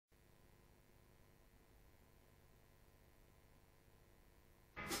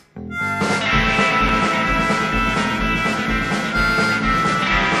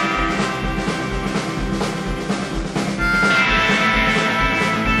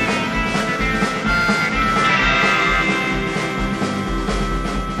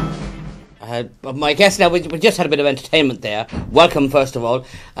My guest now, we just had a bit of entertainment there. Welcome, first of all.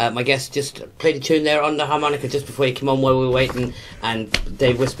 My guest just played a tune there on the harmonica just before he came on while we were waiting, and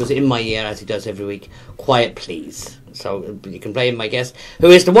Dave whispers in my ear, as he does every week, "Quiet, please." So you can blame my guest, who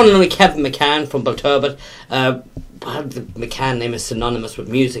is the one and only Kevin McCann from Belturbet. The McCann name is synonymous with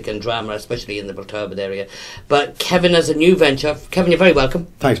music and drama, especially in the Belturbet area. But Kevin has a new venture. Kevin, you're very welcome.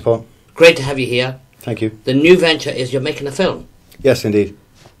 Thanks, Paul. Great to have you here. Thank you. The new venture is you're making a film. Yes, indeed.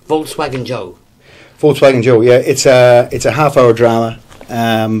 Volkswagen Joe. Volkswagen Joe, yeah, it's a half-hour drama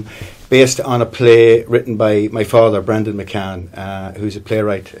based on a play written by my father, Brendan McCann, who's a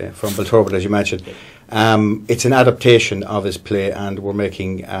playwright from Belturbet, as you mentioned. It's an adaptation of his play, and we're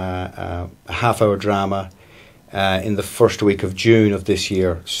making a half-hour drama in the first week of June of this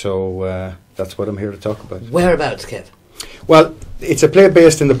year. So that's what I'm here to talk about. Whereabouts, Kev? Well, it's a play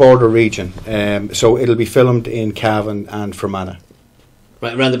based in the Border region, so it'll be filmed in Cavan and Fermanagh.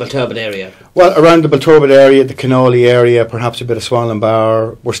 Right, around the Belturbet area? Well, around the Belturbet area, the Canolly area, perhaps a bit of Swanland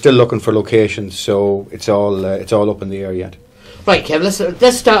Bar. We're still looking for locations, so it's all up in the air yet. Right, Kev,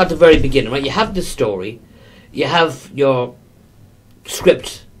 let's start at the very beginning, right? You have the story, you have your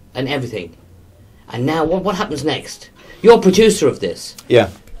script and everything, and now what happens next? You're a producer of this. Yeah.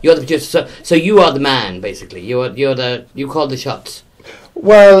 You're the producer, so you are the man, basically. You call the shots.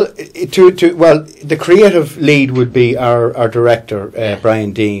 Well, the creative lead would be our director,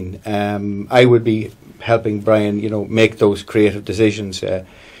 Brian Dean. I would be helping Brian, make those creative decisions.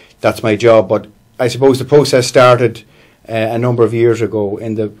 That's my job. But I suppose the process started a number of years ago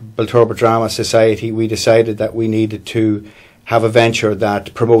in the Belturbet Drama Society. We decided that we needed to have a venture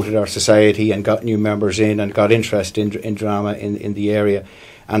that promoted our society and got new members in and got interest in drama in the area.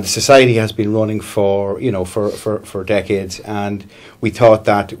 And the society has been running for decades, and we thought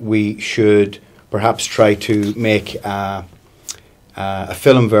that we should perhaps try to make a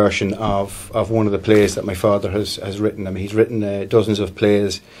film version of one of the plays that my father has written. I mean, he's written dozens of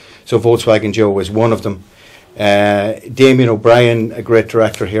plays, so Volkswagen Joe is one of them. Damien O'Brien, a great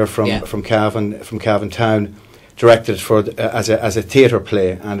director here from Cavan Town, directed it as a theatre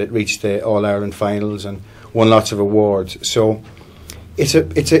play, and it reached the All Ireland finals and won lots of awards. So it's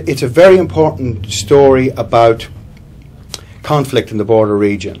a very important story about conflict in the Border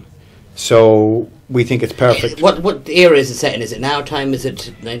region. So we think it's perfect. What era is it set in? Is it now time? Is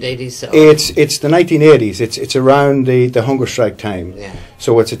it 1980s? It's the 1980s. It's around the hunger strike time. Yeah.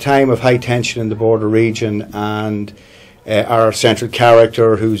 So it's a time of high tension in the Border region, and our central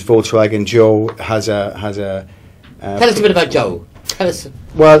character, who's Volkswagen Joe, has a. Tell us a bit about Joe.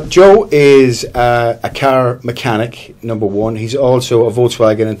 Well, Joe is a car mechanic, number one. He's also a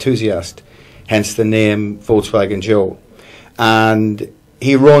Volkswagen enthusiast, hence the name Volkswagen Joe. And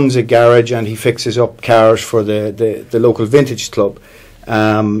he runs a garage and he fixes up cars for the local vintage club.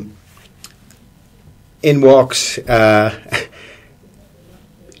 In walks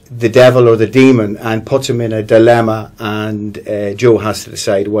the devil or the demon and puts him in a dilemma, and Joe has to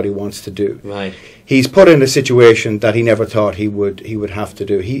decide what he wants to do. Right. He's put in a situation that he never thought he would have to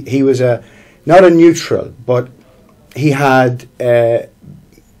do. He was not a neutral, but he had he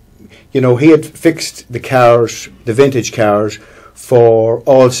had fixed the cars, the vintage cars, for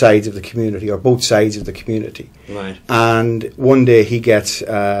all sides of the community, or both sides of the community. Right. And one day he gets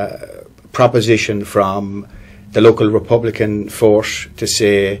a proposition from the local Republican force to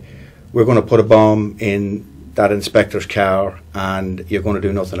say, we're going to put a bomb in that inspector's car and you're going to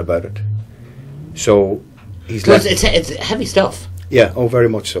do nothing about it. So he's it's heavy stuff. Yeah, oh, very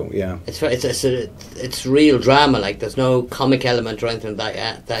much so. Yeah, it's real drama. Like, there's no comic element or anything like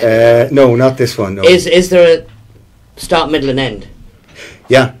that. No, not this one. No. Is there a start, middle, and end?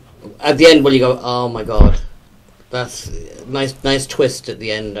 Yeah. At the end, will you go, oh my god, that's nice twist at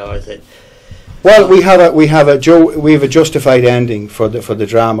the end, or is it? Well, we have a justified ending for the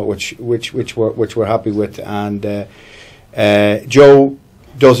drama, which we're happy with, and Joe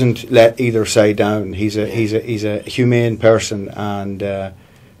doesn't let either side down. He's a humane person, and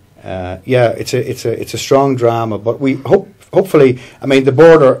it's a strong drama. But we hopefully, I mean, the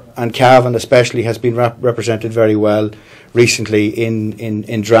Border and Cavan especially has been represented very well recently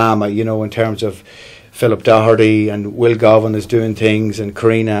in drama. In terms of Philip Doherty and Will Govan is doing things, and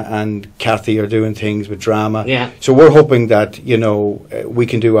Karina and Kathy are doing things with drama. Yeah. So we're hoping that we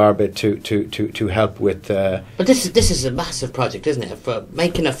can do our bit to help with. But this is a massive project, isn't it? For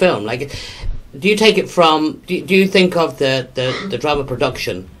making a film, like, do you take it from? Do you think of the drama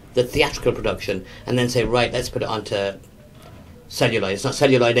production the theatrical production, and then say, right, let's put it onto celluloid. It's not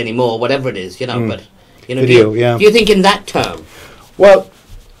celluloid anymore, whatever it is, but video, do you think in that term? Well,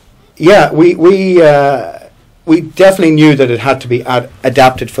 yeah, we definitely knew that it had to be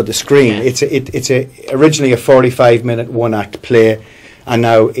adapted for the screen. Yeah. It's originally a 45-minute one-act play, and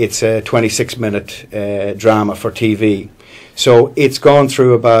now it's a 26-minute drama for TV. So it's gone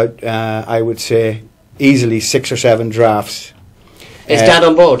through about, I would say, easily 6 or 7 drafts. Is Dad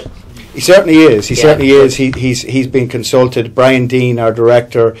on board? He certainly is. He's been consulted. Brian Dean, our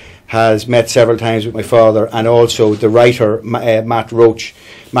director, has met several times with my father, and also the writer Matt Roach.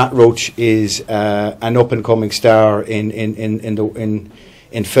 Matt Roach is an up-and-coming star in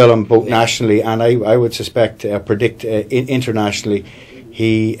film, both nationally and I would predict internationally.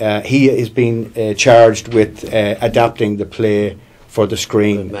 He is being charged with adapting the play for the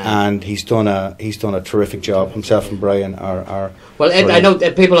screen, and he's done a terrific job. Himself and Brian are well. Ed, I know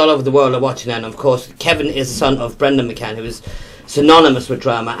that people all over the world are watching, and of course, Kevin is the son of Brendan McCann, who is synonymous with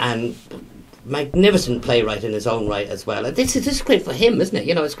drama and magnificent playwright in his own right as well. This is great for him, isn't it?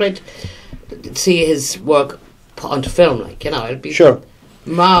 It's great to see his work put onto film. It'd be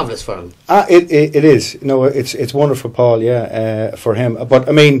marvellous for him. It is. It's wonderful, Paul. Yeah, for him. But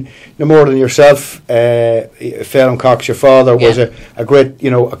I mean, no more than yourself, Phelim Cox, your father was a great,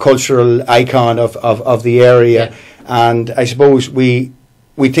 a cultural icon of the area, and I suppose we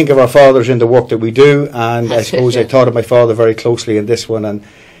think of our fathers in the work that we do, and I suppose I thought of my father very closely in this one,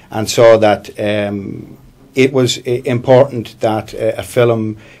 and saw that it was important that a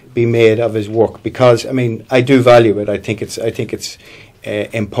film be made of his work, because I mean I do value it. I think it's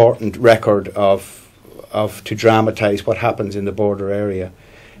important record of to dramatise what happens in the border area,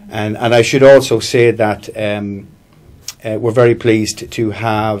 and I should also say that we're very pleased to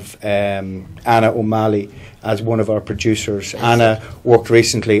have Anna O'Malley as one of our producers. Anna worked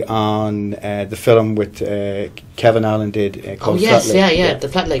recently on the film with Kevin Allen did called Flat Lake. The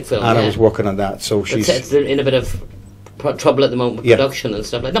Flat Lake film. Anna was working on that, so she's in a bit of trouble at the moment with production and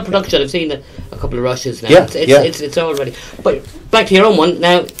stuff like that. Not production, I've seen a couple of rushes now. It's all ready. But back to your own one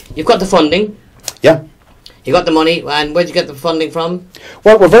now. You've got the funding. Yeah. You got the money, and where'd you get the funding from?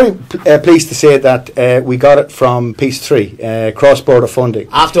 Well, we're very pleased to say that we got it from Piece 3, cross-border funding.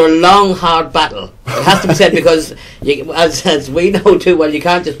 After a long, hard battle. It has to be said, because as we know too well, you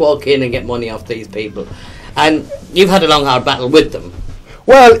can't just walk in and get money off these people. And you've had a long, hard battle with them.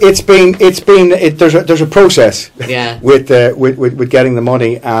 Well, there's a process with getting the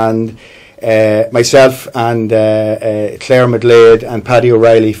money, and myself and Claire Midlade and Paddy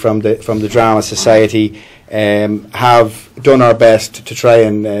O'Reilly from the Drama Society have done our best to try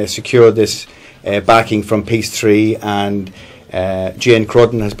and secure this backing from Piece 3, and Jane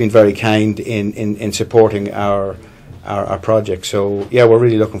Crudden has been very kind in supporting our project. So yeah, we're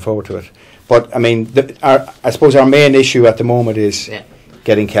really looking forward to it. But I mean, I suppose our main issue at the moment is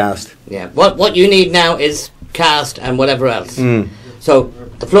getting cast. Yeah. What you need now is cast and whatever else. So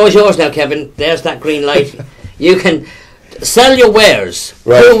the floor is yours now, Kevin. There's that green light. You can sell your wares.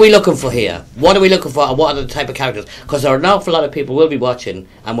 Right. Who are we looking for here? What are we looking for, and what are the type of characters? Because there are an awful lot of people will be watching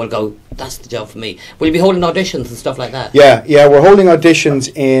and will go, that's the job for me. Will you be holding auditions and stuff like that? Yeah, we're holding auditions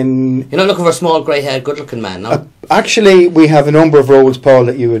in... You're not looking for a small, grey-haired, good-looking man, no? Actually, we have a number of roles, Paul,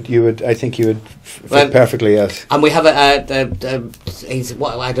 that you would I think you would fit perfectly, yes. And we have I don't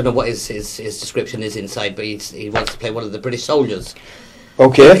know what his description is inside, but he wants to play one of the British soldiers.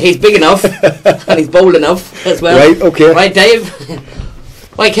 Okay. He's big enough and he's bold enough as well. Right, okay. Right, Dave?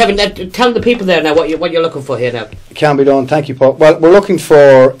 Right, Kevin, tell the people there now what you're looking for here now. It can be done, thank you, Paul. Well, we're looking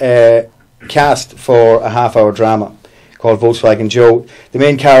for a cast for a half-hour drama called Volkswagen Joe. The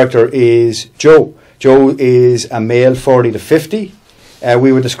main character is Joe. Joe is a male, 40 to 50.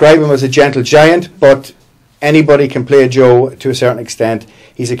 We would describe him as a gentle giant, but anybody can play Joe to a certain extent.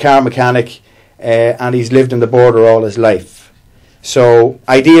 He's a car mechanic, and he's lived in the border all his life. So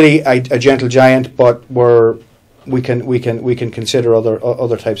ideally a gentle giant, but we can consider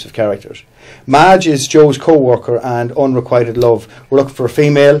other types of characters. Madge is Joe's co-worker and unrequited love. We're looking for a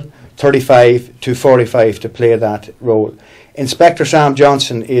female, 35 to 45, to play that role. Inspector Sam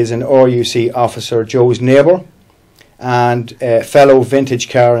Johnson is an RUC officer, Joe's neighbour, and a fellow vintage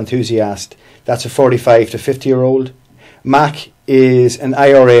car enthusiast. That's a 45 to 50-year-old. Mac is an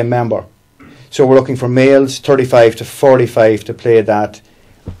IRA member. So we're looking for males, 35 to 45, to play that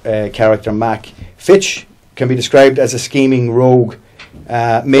character, Mac. Fitch can be described as a scheming rogue.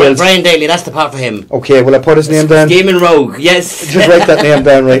 Males. Brian Daly, that's the part for him. Okay, will I put his name down? Scheming rogue, yes. Just write that name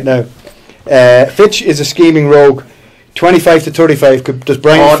down right now. Fitch is a scheming rogue, 25 to 35. Does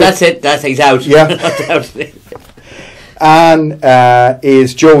Brian? That's it. He's out. Yeah. Anne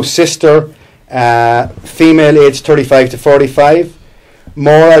is Joe's sister, female, aged 35 to 45.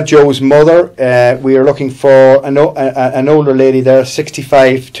 Maura, Joe's mother. We are looking for an older lady there,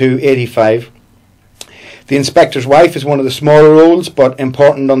 65 to 85. The inspector's wife is one of the smaller roles, but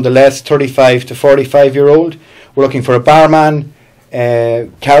important nonetheless, 35 to 45-year-old. We're looking for a barman,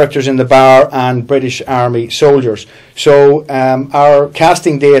 characters in the bar, and British Army soldiers. So our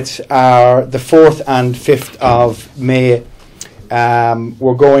casting dates are the 4th and 5th of May.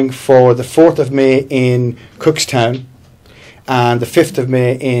 We're going for the 4th of May in Cookstown and the 5th of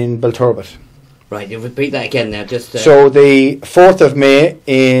May in Belturbet. Right, you repeat that again now. Just so the 4th of May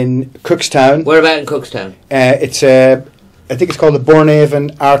in Cookstown. Where about in Cookstown? It's I think it's called the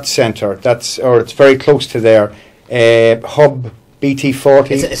Burnhaven Arts Centre. It's very close to there. Hub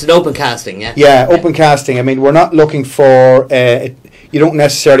BT40. It's an open casting, yeah. Yeah, open casting. I mean, we're not looking for. You don't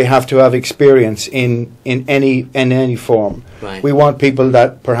necessarily have to have experience in any form. Right. We want people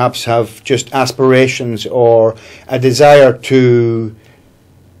that perhaps have just aspirations or a desire to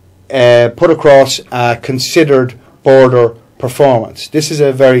put across a considered border performance. This is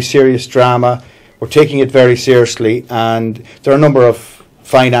a very serious drama. We're taking it very seriously, and there are a number of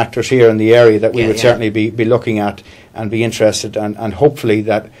fine actors here in the area that we would certainly be looking at and be interested, and hopefully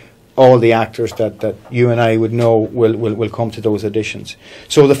that all the actors that you and I would know will come to those auditions.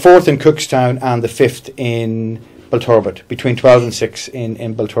 So the 4th in Cookstown and the 5th in Belturbet, between 12 and 6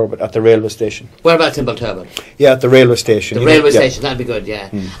 in Belturbet at the railway station. Whereabouts in Belturbet? Yeah, at the railway station. The railway station, that'd be good, yeah.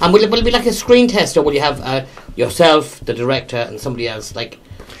 And will it be like a screen test, or will you have yourself, the director, and somebody else, like...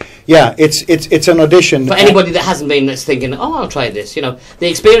 Yeah, it's an audition. For anybody that hasn't been thinking, oh, I'll try this, you know. The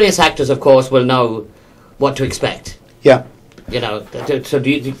experienced actors, of course, will know what to expect. Yeah. You know, so do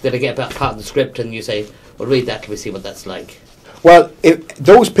you think that I get part of the script and you say, well, read that, we see what that's like? Well, if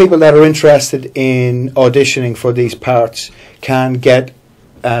those people that are interested in auditioning for these parts can get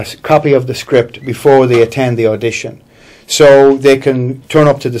a copy of the script before they attend the audition. So they can turn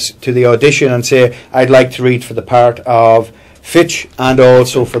up to the audition and say, I'd like to read for the part of Fitch and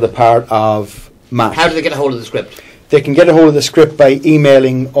also for the part of Matt. How do they get a hold of the script? They can get a hold of the script by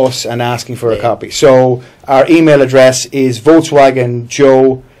emailing us and asking for a copy. So our email address is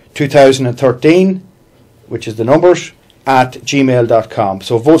VolkswagenJoe2013, which is the numbers, at gmail.com.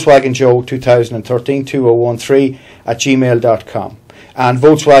 So VolkswagenJoe2013 2013 at gmail.com. And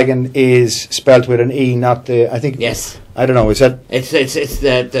Volkswagen is spelled with an E, not the, I think. Yes. I don't know. Is that? It's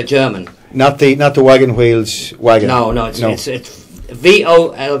the German. Not the wagon wheels wagon. No.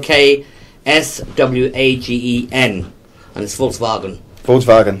 It's VOLKSWAGEN, and it's Volkswagen.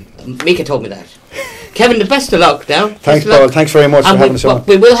 Volkswagen. Mika told me that. Kevin, the best of luck now. Thanks, Paul. Thanks very much for having us on.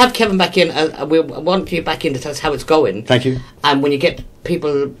 We will have Kevin back in. We want you back in to tell us how it's going. Thank you. And when you get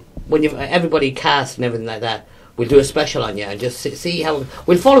people, when you've everybody cast and everything like that, we'll do a special on you and just see how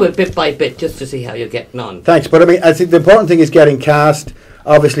we'll follow it bit by bit just to see how you're getting on. Thanks, but I mean, I think the important thing is getting cast.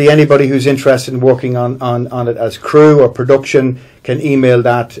 Obviously, anybody who's interested in working on it as crew or production can email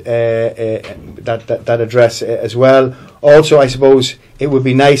that address as well. Also, I suppose it would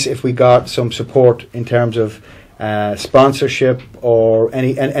be nice if we got some support in terms of sponsorship or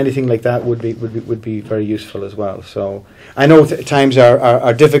anything like that would be very useful as well. So I know times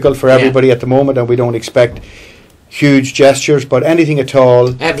are difficult for everybody at the moment, and we don't expect huge gestures, but anything at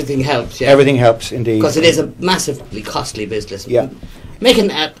all. Everything helps. Yeah. Everything helps indeed, because it is a massively costly business. Yeah. Making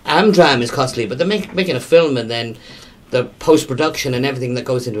Amdram is costly, but making a film and then the post-production and everything that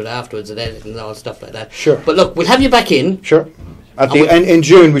goes into it afterwards and editing and all stuff like that. Sure. But look, we'll have you back in. Sure. In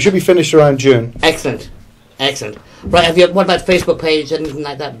June. We should be finished around June. Excellent. Right, what about Facebook page, anything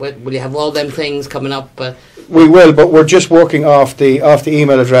like that? Will you have all them things coming up? We will, but we're just working off the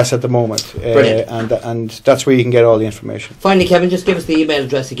email address at the moment. Brilliant. And that's where you can get all the information. Finally, Kevin, just give us the email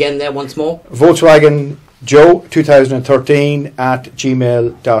address again there once more. VolkswagenJoe2013 at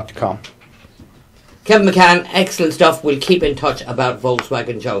gmail.com. Kevin McCann, excellent stuff. We'll keep in touch about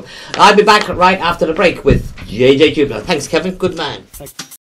Volkswagen Joe. I'll be back right after the break with JJ Jubilant. Thanks, Kevin. Good man. Thanks.